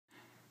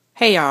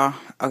Hey y'all.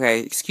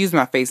 Okay, excuse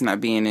my face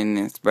not being in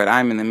this, but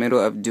I'm in the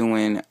middle of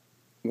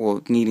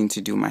needing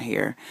to do my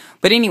hair.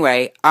 But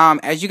anyway,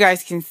 as you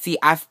guys can see,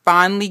 I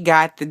finally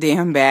got the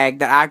damn bag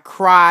that I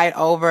cried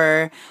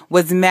over,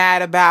 was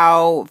mad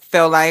about,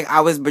 felt like I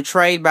was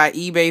betrayed by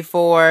eBay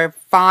for.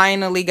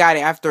 Finally got it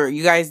after,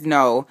 you guys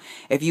know,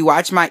 if you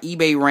watch my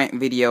eBay rant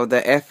video,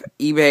 the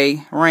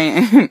eBay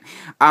rant,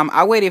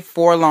 I waited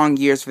 4 long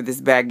years for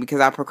this bag because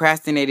I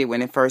procrastinated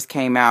when it first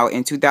came out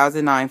in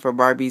 2009 for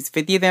Barbie's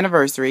 50th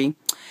anniversary.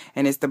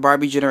 And it's the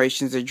Barbie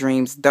Generations of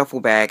Dreams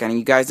duffel bag. And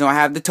you guys know I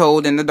have the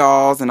toad and the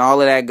dolls and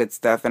all of that good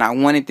stuff. And I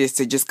wanted this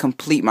to just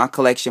complete my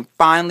collection.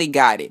 Finally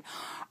got it.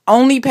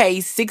 Only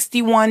paid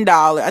 $61.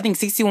 I think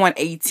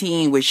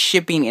 $61.18 with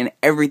shipping and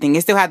everything.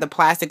 It still had the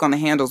plastic on the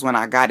handles when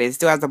I got it. It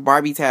still has the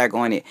Barbie tag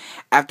on it.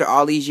 After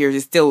all these years,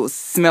 it still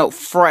smelled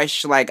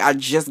fresh like I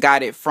just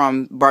got it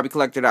from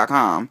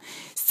BarbieCollector.com.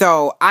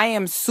 So I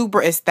am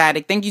super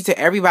ecstatic. Thank you to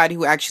everybody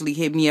who actually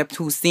hit me up,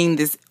 who's seen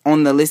this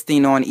on the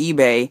listing on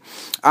eBay.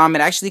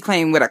 It actually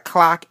came with a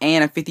clock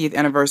and a 50th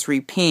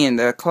anniversary pin.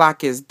 The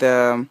clock is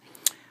the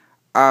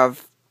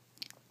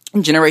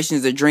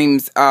Generations of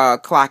Dreams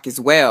clock as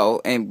well,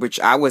 and which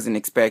I wasn't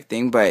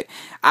expecting, but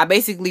I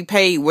basically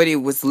paid what it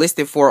was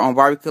listed for on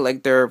Barbie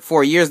Collector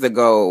 4 years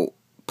ago,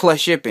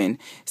 plus shipping.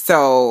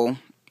 So,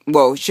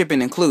 well,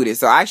 shipping included.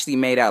 So I actually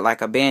made out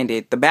like a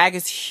bandit. The bag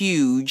is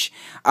huge.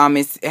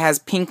 It has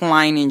pink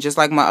lining just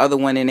like my other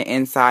one in the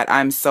inside.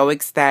 I'm so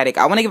ecstatic.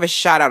 I want to give a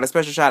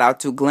special shout out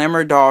to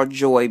Glamour Doll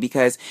Joy,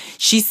 because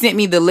she sent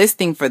me the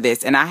listing for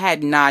this, and I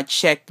had not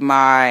checked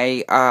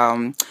my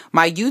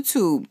my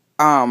YouTube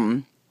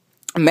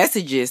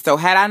messages. So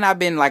had I not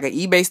been like an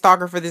eBay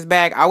stalker for this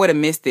bag, I would have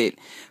missed it.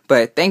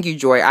 But thank you,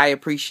 Joy. I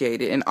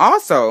appreciate it. And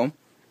also,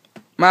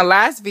 my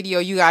last video,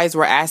 you guys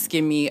were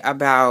asking me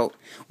about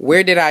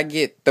where did I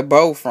get the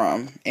bow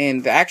from.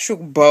 And the actual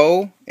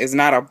bow is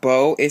not a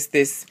bow. It's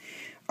this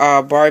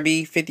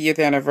Barbie 50th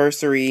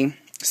anniversary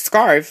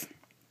scarf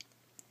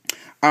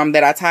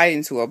that I tied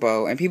into a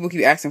bow. And people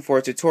keep asking for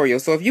a tutorial.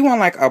 So if you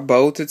want like a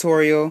bow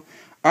tutorial,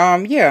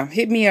 yeah,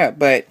 hit me up.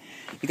 But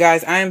you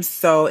guys, I am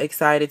so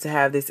excited to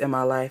have this in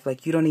my life.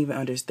 Like, you don't even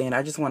understand.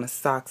 I just want to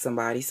sock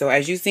somebody. So,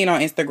 as you've seen on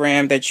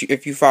Instagram,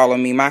 if you follow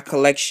me, my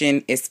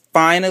collection is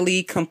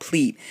finally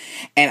complete.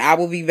 And I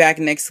will be back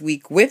next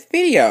week with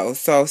videos.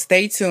 So,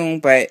 stay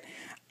tuned. But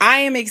I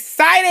am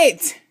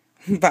excited.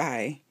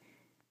 Bye.